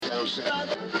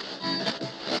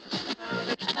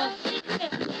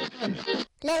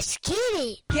Let's get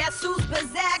it. Guess who's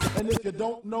possessed? And if you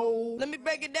don't know, Let me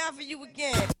break it down for you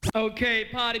again. Okay,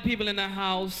 party people in the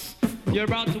house, you're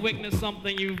about to witness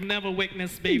something you've never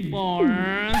witnessed before.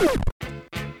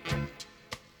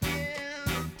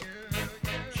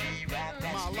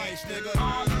 my life, nigga.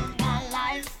 All of my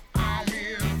life I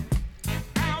live,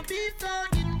 I'll be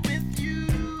thugging with you.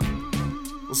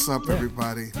 What's up,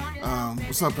 everybody?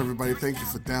 Thank you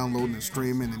for downloading and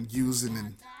streaming and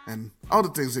using and all the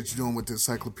things that you're doing with the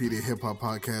Encyclopedia Hip Hop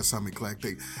Podcast. I'm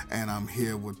Eclectic, and I'm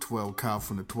here with 12 Kyle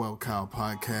from the 12 Kyle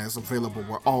Podcast, available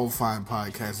where all fine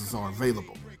podcasts are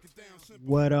available.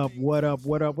 What up?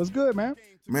 What's good, man?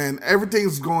 Man,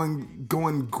 everything's going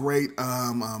great.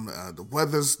 The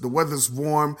weather's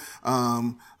warm.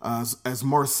 As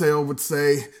Marcel would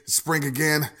say, spring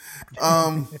again.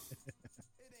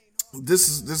 This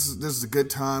is a good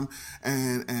time,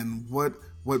 and what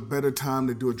better time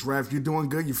to do a draft? You doing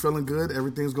good? You feeling good?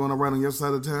 Everything's going all right on your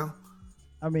side of town?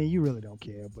 I mean, you really don't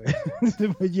care, but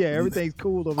yeah, everything's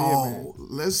cool over here, man. Oh,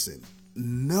 listen.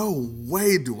 No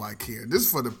way do I care. This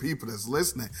is for the people that's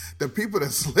listening. The people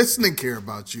that's listening care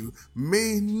about you.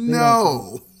 Me,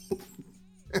 no.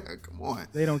 Come on.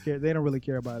 They don't care. They don't really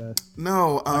care about us.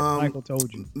 No. Like Michael told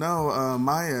you. No.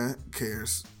 Maya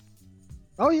cares.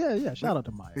 Oh yeah. Shout out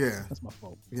to Maya. Yeah, that's my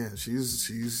fault. Yeah, she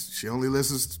only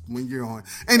listens when you're on.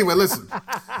 Anyway, listen.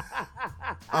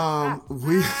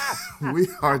 We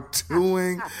are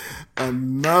doing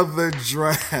another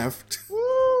draft. Woo!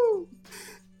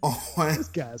 On this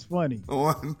guy's funny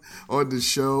on the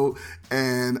show,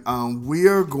 and we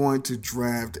are going to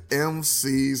draft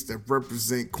MCs that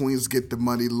represent Queens Get the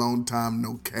Money, Long Time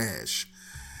No Cash.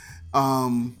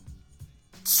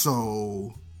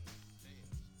 So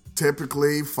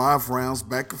typically 5 rounds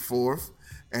back and forth,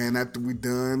 and after we're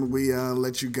done, we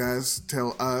let you guys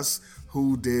tell us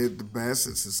who did the best.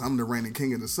 And since I'm the reigning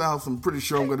king of the South, I'm pretty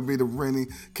sure I'm going to be the reigning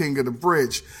king of the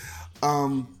bridge.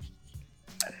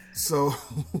 So,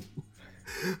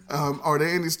 are there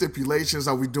any stipulations?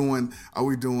 Are we doing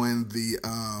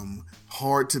the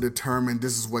hard to determine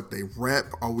this is what they rep?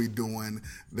 Are we doing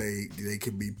they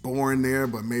could be born there,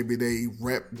 but maybe they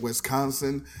rep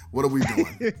Wisconsin? What are we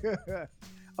doing?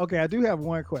 Okay, I do have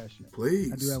one question.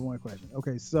 Please. I do have one question.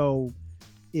 Okay, so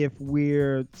if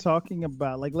we're talking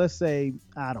about, like, let's say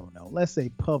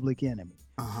Public Enemy.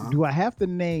 Do I have to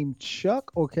name Chuck,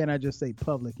 or can I just say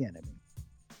Public Enemy?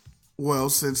 Well,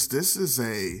 since this is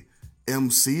a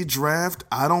MC draft,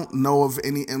 I don't know of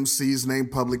any MCs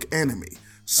named Public Enemy.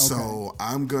 So okay.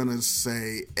 I'm gonna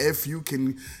say, if you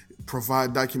can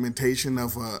provide documentation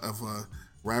of a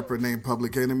rapper named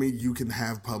Public Enemy, you can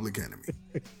have Public Enemy.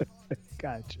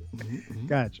 Gotcha. Mm-hmm.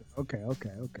 Gotcha. Okay.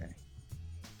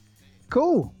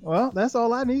 Cool. Well, that's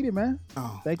all I needed, man.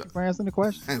 Thank you for answering the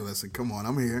question. Hey, listen, come on,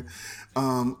 I'm here.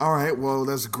 All right, well,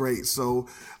 that's great. So,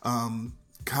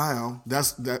 Kyle,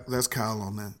 that's Kyle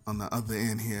on the other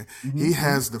end here. Mm-hmm. He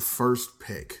has the first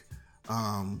pick.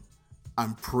 I'm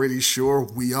pretty sure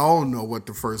we all know what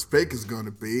the first pick is going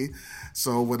to be.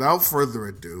 So, without further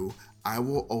ado, I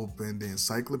will open the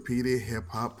Encyclopedia Hip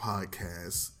Hop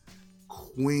Podcast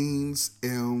Queens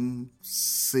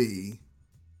MC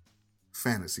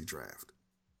Fantasy Draft.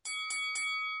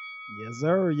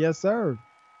 Yes, sir.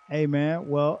 Hey, man.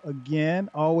 Well, again,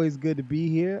 always good to be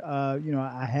here.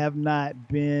 I have not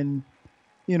been,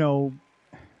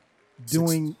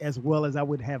 doing as well as I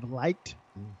would have liked,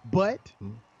 but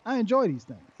I enjoy these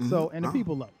things. So, and the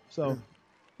people love it. So,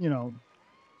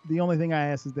 the only thing I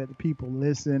ask is that the people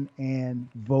listen and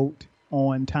vote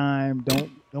on time.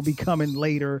 Don't be coming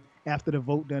later after the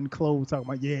vote done closed talking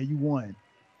about, yeah, you won.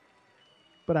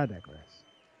 But I digress.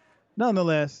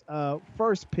 Nonetheless,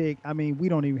 first pick, I mean, we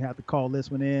don't even have to call this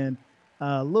one in.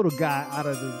 Little guy out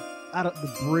of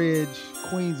the bridge,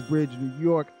 Queensbridge, New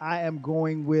York. I am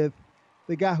going with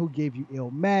the guy who gave you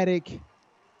Illmatic,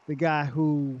 the guy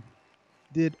who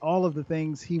did all of the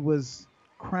things. He was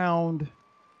crowned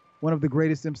one of the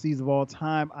greatest MCs of all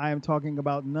time. I am talking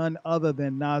about none other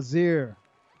than Nasir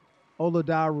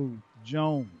Oladaru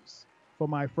Jones. For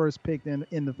my first pick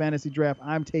in the fantasy draft,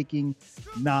 I'm taking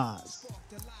Nas.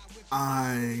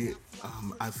 I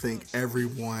think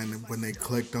everyone, when they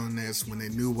clicked on this, when they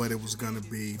knew what it was going to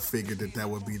be, figured that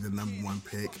would be the number one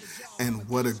pick. And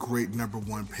what a great number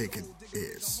one pick it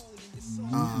is.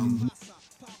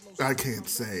 I can't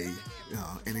say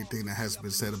anything that has been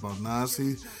said about Nas.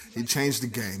 He changed the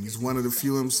game. He's one of the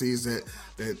few MCs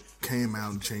that came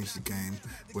out and changed the game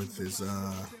with his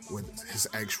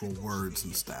actual words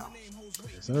and style.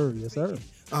 Yes, sir.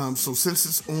 So since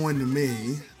it's on to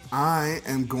me, I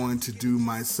am going to do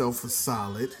myself a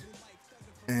solid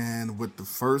And with the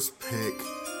first pick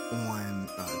on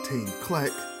Team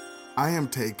Kleck, I am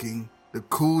taking the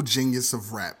cool genius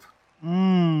of rap.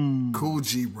 Cool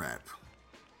G Rap.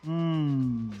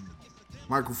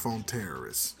 Microphone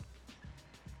terrorist.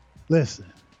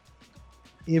 Listen,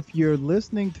 if you're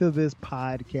listening to this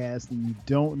podcast and you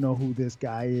don't know who this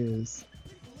guy is,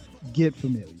 get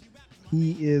familiar.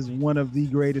 He is one of the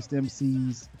greatest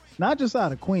MCs, not just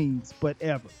out of Queens, but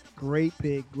ever. Great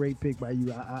pick by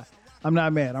you. I'm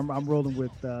not mad. I'm rolling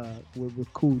with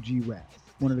Cool G Rap,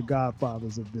 one of the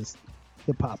godfathers of this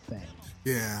hip hop thing.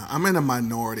 Yeah, I'm in a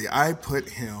minority. I put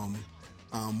him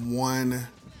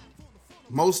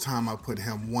most time I put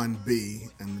him 1B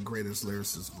and the greatest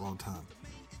lyricist of all time.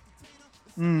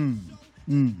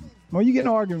 Well, you get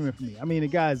an argument from me. I mean, the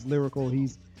guy's lyrical.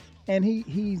 He's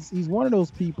one of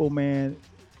those people, man.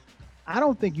 I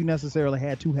don't think you necessarily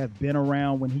had to have been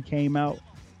around when he came out,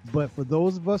 but for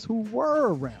those of us who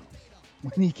were around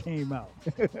when he came out,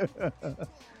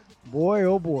 boy,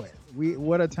 oh boy,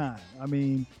 what a time. I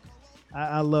mean,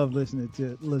 I love listening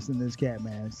to this cat,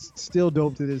 man. It's still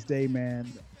dope to this day, man.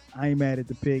 I ain't mad at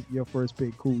the pick. Your first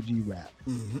pick, Cool G Rap.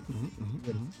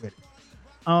 With it.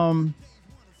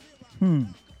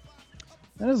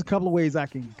 There's a couple of ways I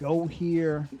can go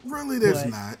here. Really, there's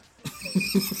not.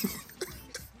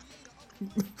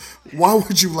 Why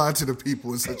would you lie to the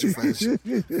people in such a fashion?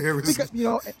 Because,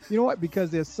 you know what?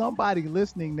 Because there's somebody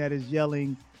listening that is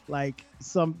yelling like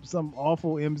some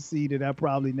awful MC that I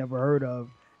probably never heard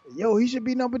of. Yo, he should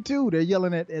be number 2. They're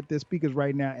yelling at their speakers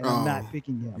right now, and I'm not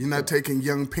picking him. You're not taking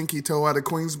young Pinky Toe out of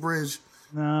Queensbridge?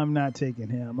 No, I'm not taking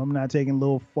him. I'm not taking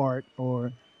Lil Fart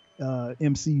or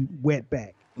MC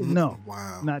Wetback. No,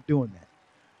 wow, I'm not doing that.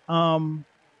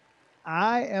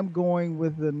 I am going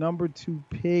with the number 2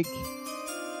 pick.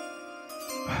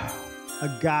 A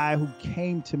guy who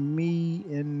came to me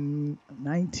in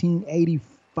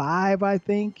 1985, I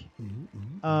think.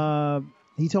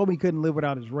 He told me he couldn't live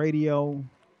without his radio.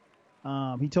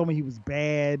 He told me he was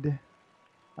bad.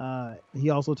 He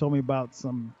also told me about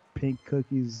some pink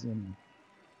cookies and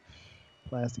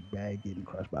plastic bag getting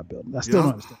crushed by a building. I still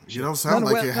don't understand. You don't sound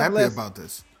like you're happy about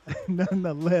this.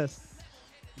 Nonetheless,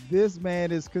 this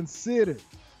man is considered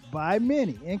by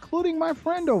many, including my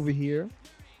friend over here,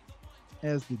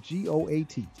 as the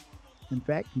GOAT. In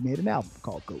fact, he made an album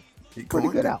called GOAT. Pretty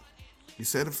good album. He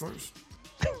said it first.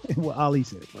 Well, Ali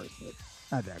said it first, but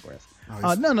I digress.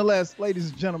 Nonetheless, ladies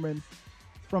and gentlemen,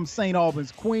 from St.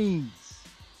 Albans, Queens,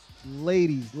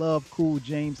 ladies love Cool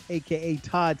James, a.k.a.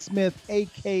 Todd Smith,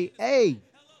 a.k.a.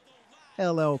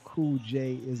 LL Cool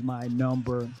J is my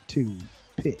number 2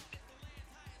 pick.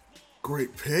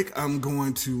 Great pick. I'm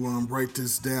going to write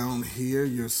this down here.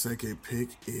 Your second pick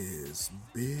is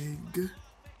Big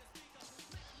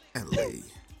Ellie.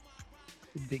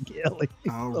 Big Ellie.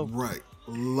 All right.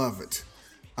 Love it.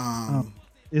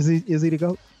 Is he the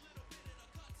GOAT?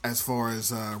 As far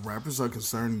as rappers are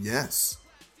concerned, yes.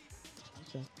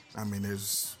 Okay. I mean,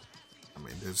 there's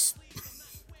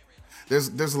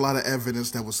there's a lot of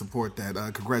evidence that would support that.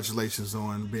 Congratulations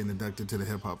on being inducted to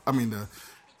the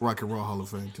Rock and Roll Hall of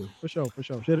Fame too. For sure.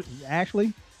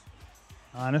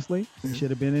 Honestly, he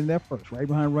should have been in there first, right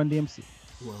behind Run DMC.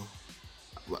 Well,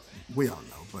 we all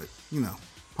know, but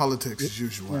politics as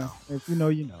usual. Yeah, if you know,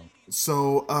 you know.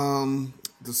 So,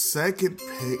 the second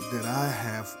pick that I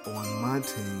have on my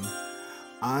team,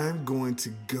 I'm going to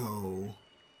go.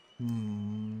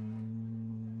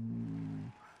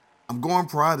 I'm going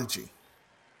Prodigy.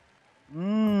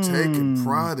 I'm taking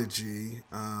Prodigy.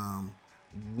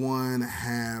 One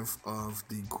half of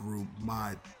the group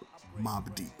Mobb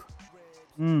Deep.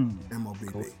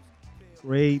 MOBB. Cool.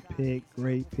 Great pick.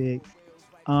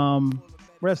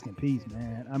 Rest in peace,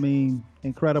 man. I mean,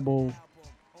 incredible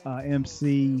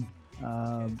MC.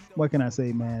 What can I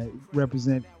say, man?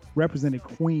 Represented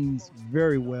Queens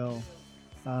very well.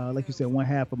 Like you said, one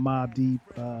half of Mobb Deep.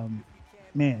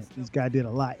 Man, this guy did a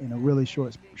lot in a really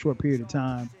short period of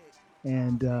time,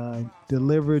 and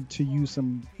delivered to you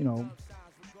some,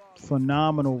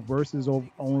 phenomenal verses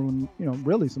on,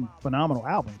 really some phenomenal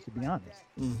albums, to be honest.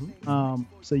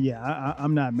 So yeah,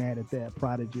 I'm not mad at that.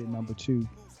 Prodigy at number 2.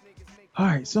 All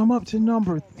right, so I'm up to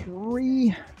number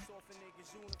 3.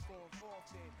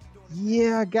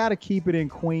 Yeah, I gotta keep it in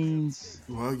Queens.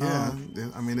 Well, yeah,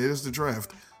 I mean, it is the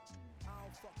draft.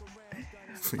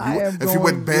 If you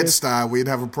went Bed-Stuy, we'd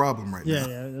have a problem right now.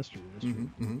 Yeah, that's true.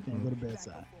 Can't go to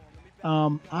Bed-Stuy.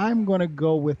 I'm gonna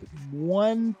go with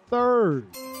 1/3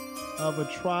 of A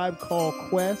Tribe Called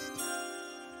Quest.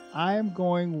 I am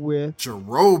going with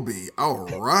Jerobi. All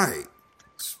right,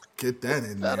 get that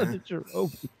in there.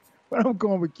 Jerobi. But I'm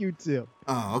going with Q-Tip.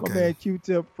 Oh, okay. My man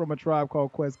Q-Tip from A Tribe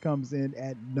Called Quest comes in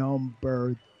at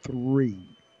number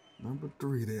 3. Number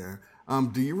 3 there.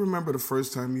 Do you remember the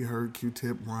first time you heard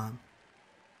Q-Tip, Ron?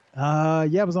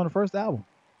 Yeah, it was on the first album.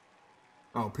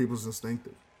 Oh, People's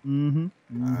Instinctive. Mm-hmm.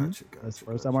 Gotcha. That's the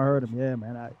first time I heard him. Yeah,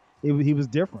 man. He was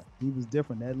different. He was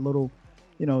different. That little,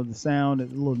 the sound,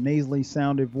 that little nasally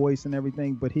sounded voice and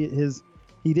everything. But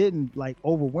he didn't like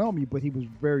overwhelm you, but he was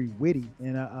very witty,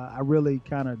 and I really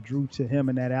kind of drew to him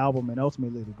in that album and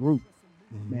ultimately the group.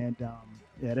 And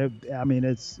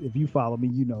it's if you follow me,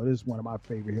 this is one of my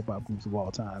favorite hip hop groups of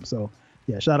all time. So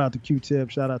yeah, shout out to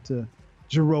Q-Tip, shout out to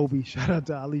Jerobi, shout out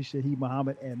to Ali Shaheed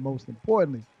Muhammad, and most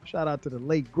importantly, shout out to the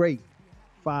late great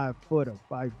 5-footer,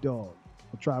 Phife Dawg,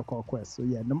 A Tribe Called Quest. So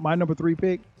yeah, my number 3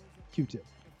 pick, Q-Tip.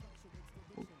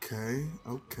 Okay.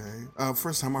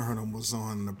 First time I heard him was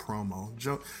on the promo.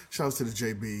 Shout out to the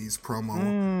JB's promo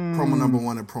number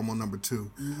 1 and promo number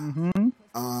 2.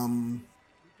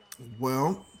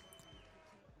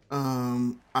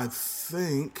 I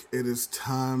think it is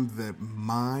time that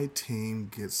my team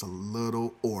gets a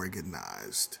little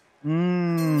organized.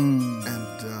 And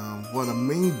what I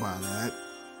mean by that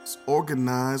is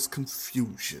organized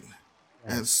confusion.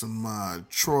 And some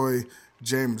Troy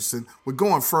Jameson. We're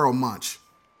going Pharoah Monch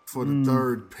for the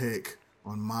 3rd pick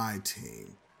on my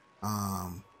team.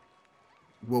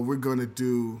 What we're going to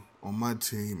do on my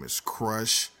team is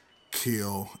crush,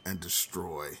 kill, and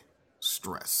destroy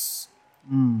stress.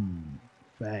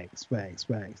 Facts.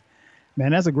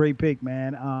 Man, that's a great pick,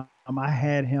 man. I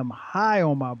had him high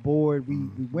on my board. We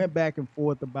went back and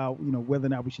forth about, whether or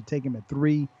not we should take him at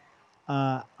 3.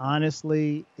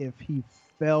 Honestly, if he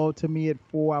fell to me at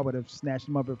 4, I would have snatched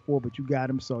him up at 4, but you got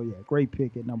him. So yeah, great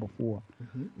pick at number 4.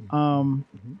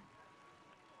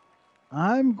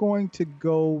 I'm going to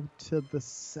go to the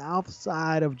south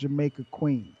side of Jamaica,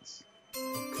 Queens.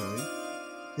 Okay.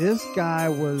 This guy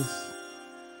was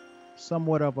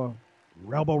somewhat of a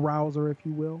rebel rouser, if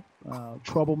you will,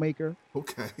 troublemaker.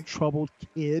 Okay. Troubled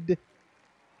kid.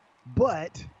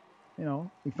 But,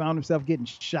 he found himself getting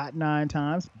shot 9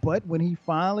 times. But when he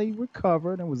finally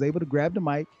recovered and was able to grab the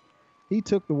mic, he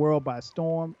took the world by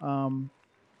storm.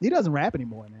 He doesn't rap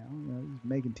anymore now. He's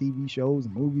making TV shows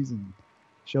and movies and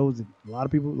shows that a lot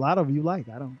of you like.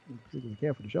 I don't particularly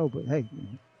care for the show, but hey,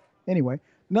 Anyway,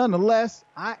 nonetheless,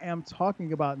 I am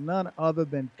talking about none other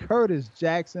than Curtis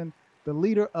Jackson, the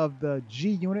leader of the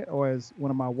G Unit, or as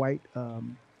one of my white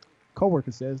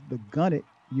coworkers says, the Gunnet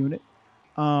Unit.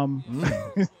 I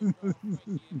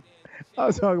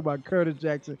was talking about Curtis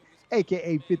Jackson,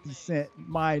 aka 50 Cent,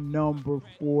 my number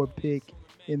 4 pick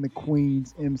in the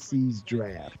Queens Emcees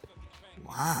draft.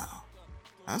 Wow,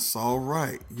 that's all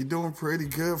right. You're doing pretty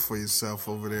good for yourself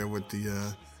over there with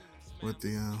the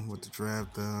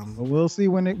draft. Well, we'll see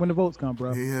when the votes come,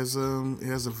 bro. He has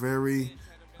a very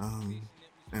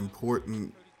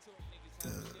important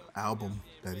album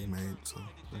that he made. So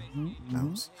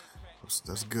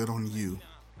that's good on you.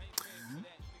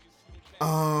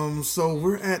 So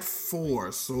we're at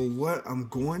 4. So what I'm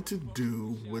going to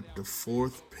do with the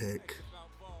 4th pick,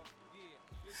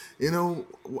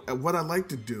 what I like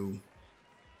to do,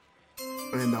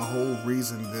 and the whole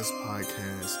reason this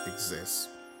podcast exists.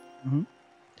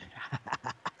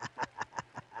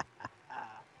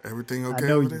 Everything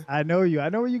okay over there? I know you. I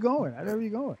know where you're going.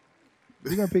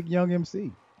 You're gonna pick Young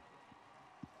MC.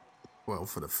 Well,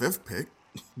 for the 5th pick,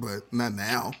 but not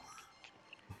now.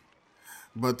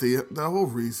 But the whole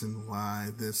reason why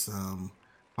this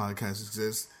podcast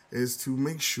exists is to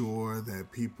make sure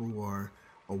that people are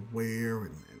aware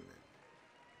and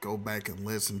go back and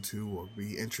listen to or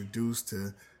be introduced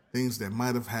to things that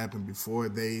might have happened before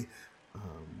they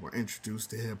were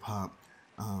introduced to hip hop,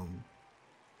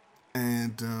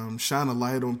 and shine a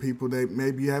light on people that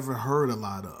maybe you haven't heard a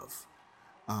lot of.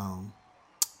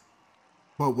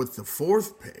 But with the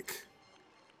 4th pick,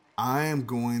 I am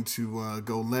going to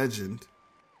go legend,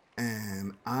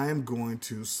 and I am going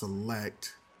to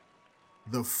select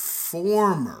the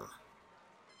former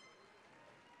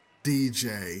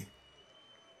DJ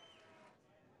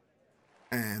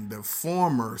and the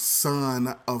former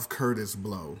son of Curtis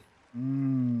Blow.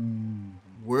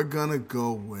 We're gonna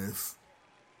go with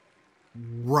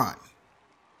Run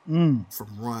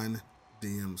from Run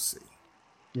DMC.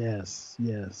 Yes,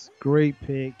 great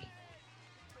pick.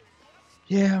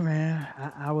 Yeah, man,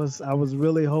 I was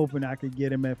really hoping I could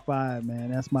get him at 5,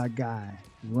 man. That's my guy,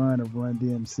 Run of Run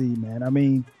DMC, man. I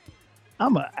mean,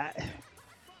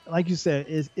 like you said,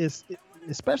 it's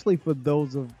especially for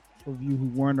those of you who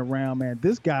weren't around, man.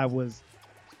 This guy was,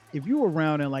 if you were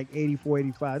around in like 84,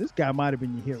 85, this guy might have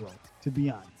been your hero, to be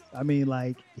honest. I mean,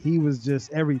 like he was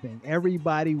just everything.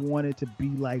 Everybody wanted to be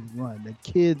like Run. The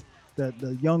kids,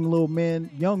 the young men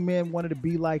wanted to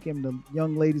be like him. The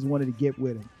young ladies wanted to get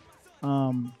with him.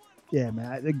 Yeah,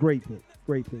 man, a great pick.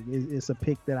 Great pick. It's a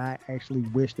pick that I actually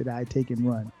wish that I had taken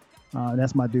Run.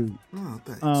 That's my dude. Oh,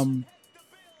 thanks.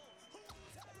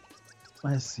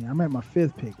 Let's see. I'm at my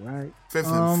fifth pick, right? Fifth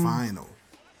and final.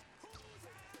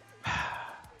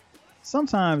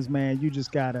 Sometimes, man, you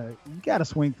gotta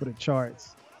swing for the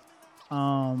charts.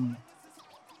 Kyle's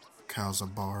a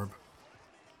barb.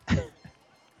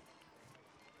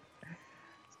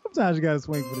 Sometimes you gotta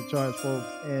swing for the charts, folks.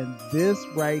 And this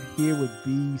right here would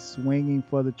be swinging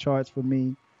for the charts for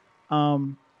me.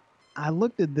 I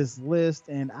looked at this list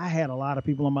and I had a lot of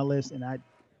people on my list,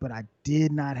 but I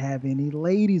did not have any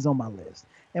ladies on my list.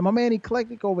 And my man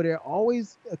Eclectic over there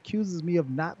always accuses me of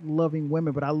not loving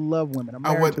women, but I love women.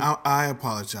 I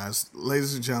apologize.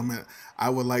 Ladies and gentlemen, I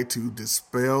would like to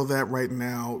dispel that right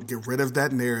now, get rid of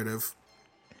that narrative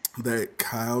that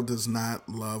Kyle does not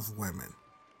love women.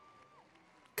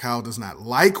 Kyle does not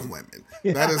like women.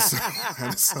 That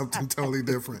is something totally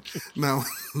different. Now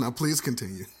please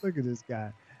continue. Look at this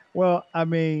guy. Well, I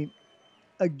mean,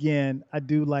 again, I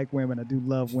do like women. I do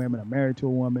love women. I'm married to a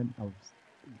woman. I was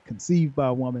conceived by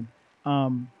a woman.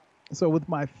 So with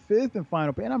my fifth and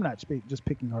final pick, and I'm not just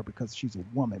picking her because she's a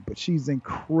woman, but she's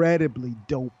incredibly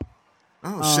dope.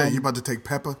 Oh, shit. You about to take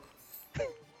Peppa?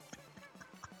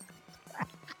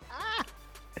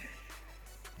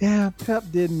 Yeah, Pep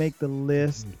didn't make the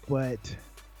list, but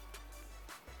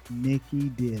Nicki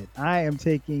did. I am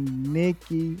taking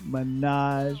Nicki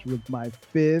Minaj with my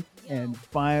fifth and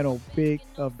final pick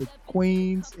of the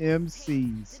Queen's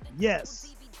MCs.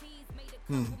 Yes.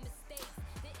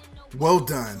 Well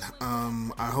done.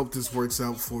 I hope this works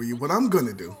out for you. What I'm going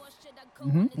to do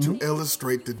to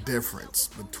illustrate the difference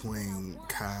between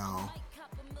Kyle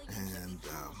and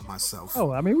myself.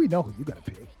 Oh, I mean, we know who you got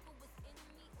to pick.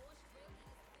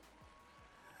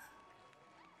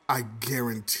 I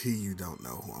guarantee you don't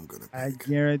know who I'm going to pick. I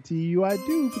guarantee you I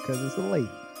do because it's a lady.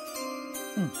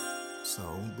 So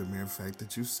the mere fact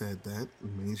that you said that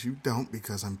means you don't,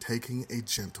 because I'm taking a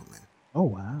gentleman. Oh,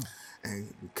 wow.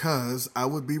 And because I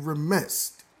would be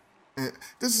remiss. And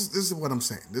this is what I'm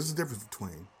saying. This is the difference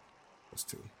between those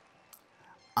two.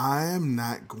 I am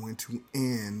not going to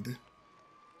end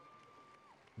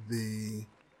the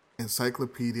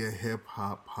Encyclopedia Hip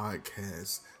Hop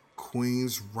Podcast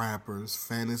Queens Rappers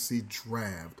Fantasy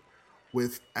Draft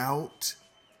without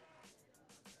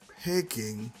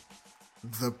picking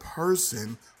the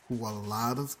person who a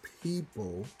lot of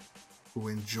people who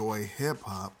enjoy hip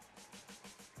hop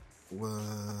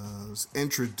was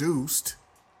introduced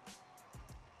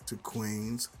to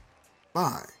Queens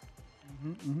by.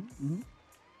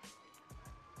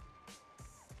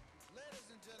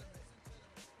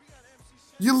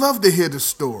 You love to hear the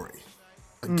story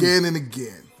again and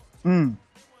again.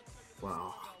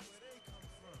 Wow.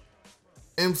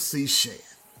 MC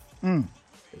Shan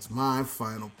is my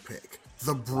final pick.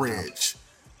 The Bridge.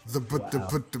 The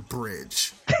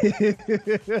Bridge.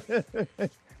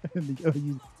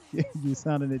 You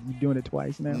sounding that you're doing it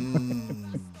twice now.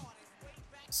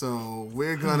 So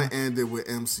we're gonna end it with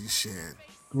MC Shan.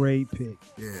 Great pick.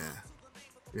 Yeah.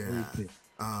 Great pick.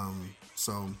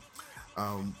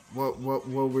 What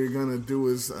we're gonna do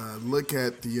is look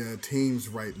at the teams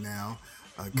right now.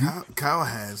 Kyle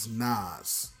has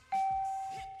Nas,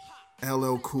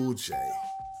 LL Cool J,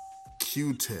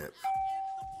 Q-Tip,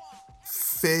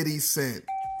 50 Cent,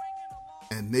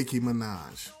 and Nicki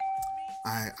Minaj.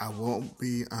 I won't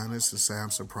be honest to say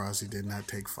I'm surprised he did not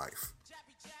take Phife.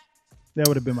 That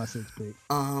would have been my sixth pick.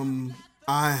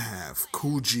 I have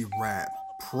Cool G Rap,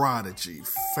 Prodigy,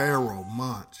 Pharoah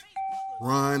Monch,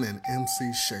 Run, and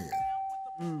MC Shan.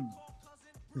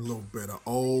 A little bit of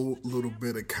old, little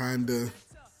bit of kinda,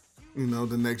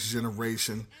 the next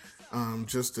generation.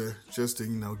 Just to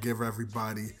give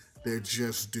everybody their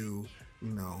just due,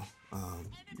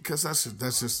 because that's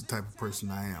just the type of person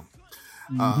I am.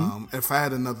 If I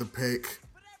had another pick,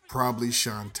 probably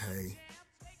Shantae.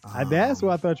 That's who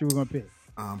I thought you were gonna pick.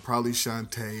 Probably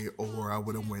Shantae, or I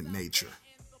would have went Nature.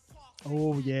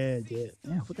 Oh yeah.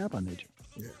 I forgot about Nature.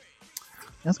 Yeah.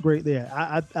 That's great there.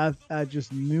 I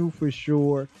just knew for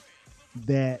sure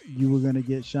that you were gonna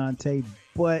get Shantae,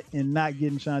 but in not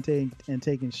getting Shantae and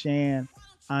taking Shan,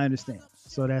 I understand.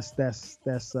 So that's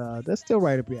still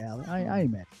right up your alley. I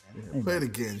ain't mad at that. Play it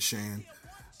again, Shan.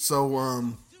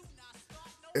 So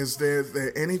is there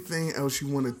anything else you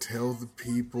want to tell the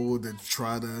people that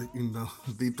try to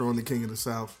dethrone the King of the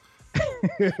South?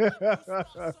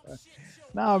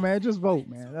 No, man, just vote,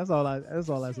 man. That's all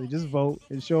I say. Just vote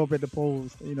and show up at the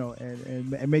polls,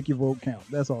 and make your vote count.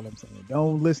 That's all I'm saying.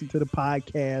 Don't listen to the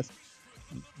podcast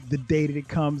the day that it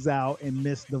comes out and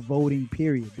miss the voting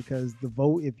period, because the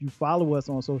vote, if you follow us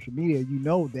on social media, you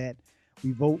know that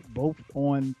we vote both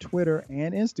on Twitter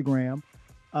and Instagram,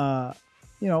 a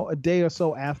day or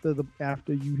so after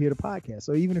you hear the podcast.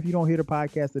 So even if you don't hear the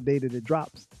podcast the day that it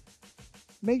drops,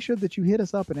 make sure that you hit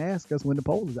us up and ask us when the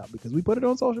poll is out, because we put it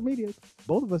on social media.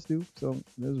 Both of us do. So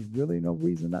there's really no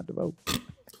reason not to vote.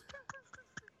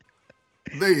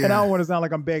 And I don't want to sound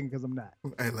like I'm begging, because I'm not.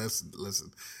 Hey,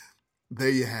 listen. There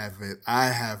you have it. I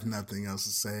have nothing else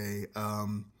to say.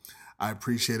 I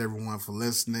appreciate everyone for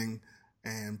listening,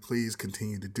 and please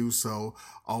continue to do so.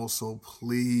 Also,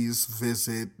 please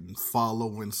visit and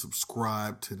follow and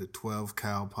subscribe to the 12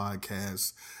 Cal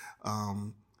podcast.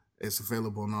 It's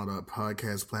available on all the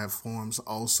podcast platforms.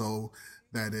 Also,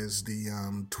 that is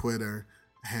the Twitter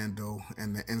handle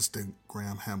and the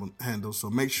Instagram handle. So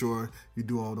make sure you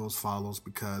do all those follows,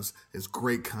 because it's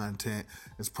great content.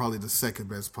 It's probably the second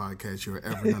best podcast you're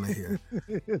ever going to hear.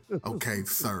 Okay,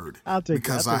 third. I'll take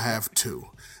because I have two.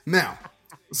 Now,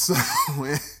 so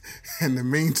in the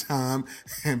meantime,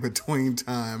 in between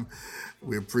time,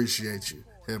 we appreciate you.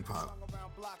 Hip hop.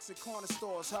 At corner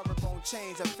stores, herringbone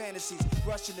chains and fantasies,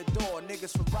 rushing the door,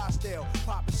 niggas from Rochdale,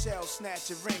 popping shells,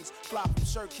 snatching rings, fly from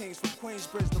Shirt Kings, from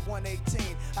Queensbridge to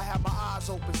 118. I have my eyes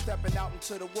open, stepping out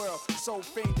into the world, so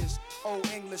fiendish, old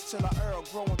English till I earl,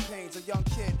 growing pains, a young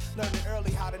kid, learning early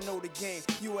how to know the game,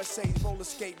 USA's roller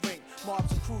skate rink,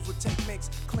 mobs and crews would take minks,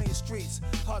 clean streets,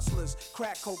 hustlers,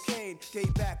 crack cocaine,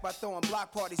 gave back by throwing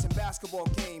block parties and basketball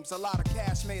games, a lot of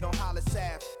cash made on Hollis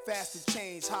Ave, fast and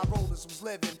change, high rollers was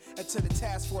living, until the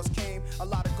task force came, a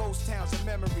lot of ghost towns and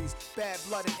memories, bad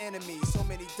blood and enemies, so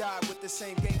many died with the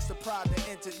same gangster pride that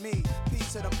entered me,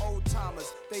 peace to them old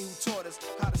timers, they who taught us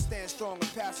how to stand strong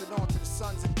and pass it on to the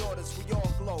sons and daughters, we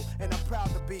all glow, and I'm proud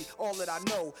to be all that I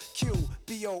know,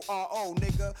 QBORO,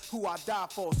 nigga, who I die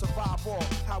for, survive all,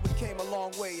 how we came a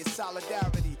long way, is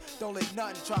solidarity, don't let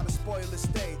nothing try to spoil the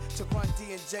stay, to run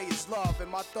D&J is love, and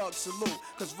my thugs salute,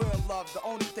 cause real love, the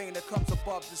only thing that comes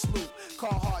above this loot,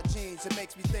 Carhartt jeans, it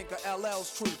makes me think of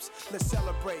LL's troops. Let's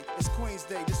celebrate. It's Queen's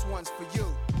Day. This one's for you.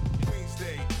 Queen's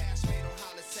Day. Cash made on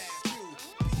Hollis Ave. Q.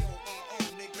 B-O-R-O.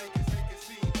 Nigga, make it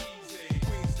seem easy.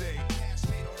 Queen's Day. Cash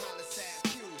made on Hollis Ave.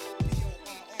 Q.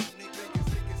 B-O-R-O. Nigga,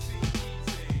 make it seem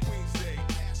easy. Queen's Day.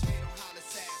 Cash made on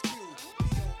Hollis Ave. Q.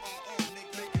 B-O-R-O.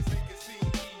 Nigga, make it seem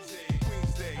easy.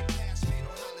 Queen's Day. Cash made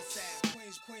on Hollis Ave.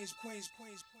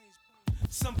 Queens.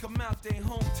 Some come out their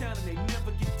hometown and they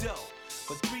never get dough.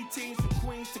 But 3 teams from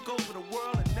Queens took over the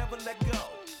world and never let go.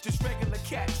 Just regular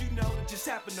cats, that just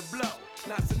happen to blow.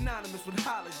 Not synonymous with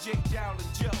Hollis, Jake, Darryl,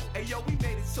 and Joe. Hey yo, we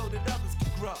made it so that others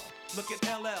could grow. Look at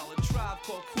LL, a tribe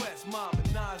called Quest, Mob,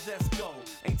 and Nas Esco.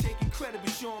 Ain't taking credit,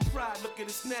 but showing pride, look at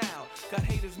us now. Got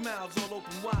haters' mouths all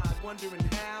open wide, wondering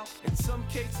how. In some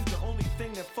cases, the only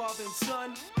thing that father and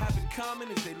son have in common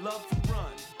is they love to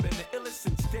run. Been the illest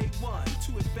since day one,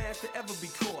 too advanced to ever be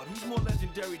caught. Who's more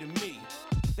legendary than me?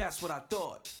 That's what I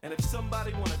thought. And if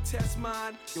somebody wanna test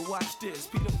mine, you watch this.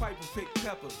 Peter Piper picked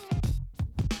peppers.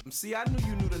 See, I knew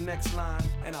you knew the next line,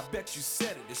 and I bet you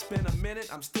said it. It's been a minute,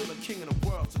 I'm still a king of the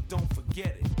world, so don't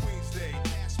forget it. Queen's Day.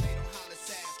 Cash made on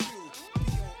Hollis Ave. Q.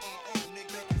 B-O-R-O.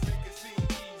 Nigga, make it seem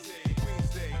easy. Queen's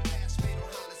Day. Cash made on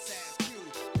Hollis Ave. Q.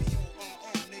 B-O-R-O.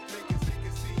 Nigga, make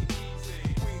it seem easy.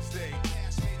 Queen's Day.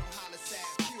 Cash made on Hollis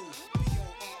Ave. Q.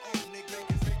 B-O-R-O. Nigga,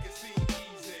 make it seem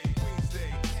easy. Queen's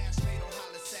Day. Cash made on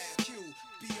Hollis Ave. Q.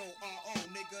 B-O-R-O.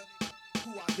 Nigga.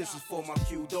 This is for my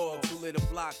Q dogs who lit a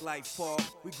block like Park.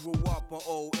 We grew up on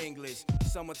Old English.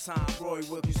 Summertime, Roy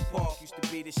Wilkins Park used to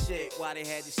be the shit. Why they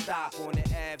had to stop on the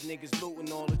Ave, niggas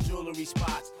looting all the jewelry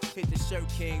spots. Hit the Shirt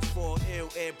Kings for ill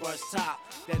airbrush top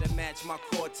that'll match my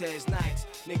Cortez nights.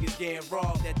 Niggas getting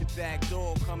robbed at the back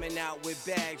door, coming out with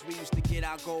bags. We used to get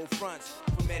our gold fronts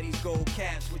from Eddie's gold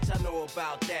caps, which I know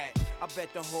about that. I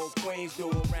bet the whole Queens do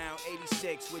around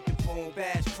 86 with the Boom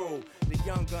Bash crew. The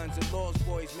Young Guns and Lost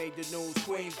Boys made the news,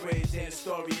 Queensbridge, and the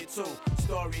story is true.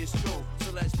 Story is true.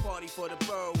 So let's party for the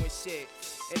borough and shit.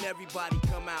 And everybody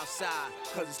come outside,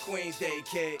 cause it's Queen's Day,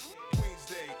 kid. Queen's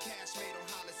Day.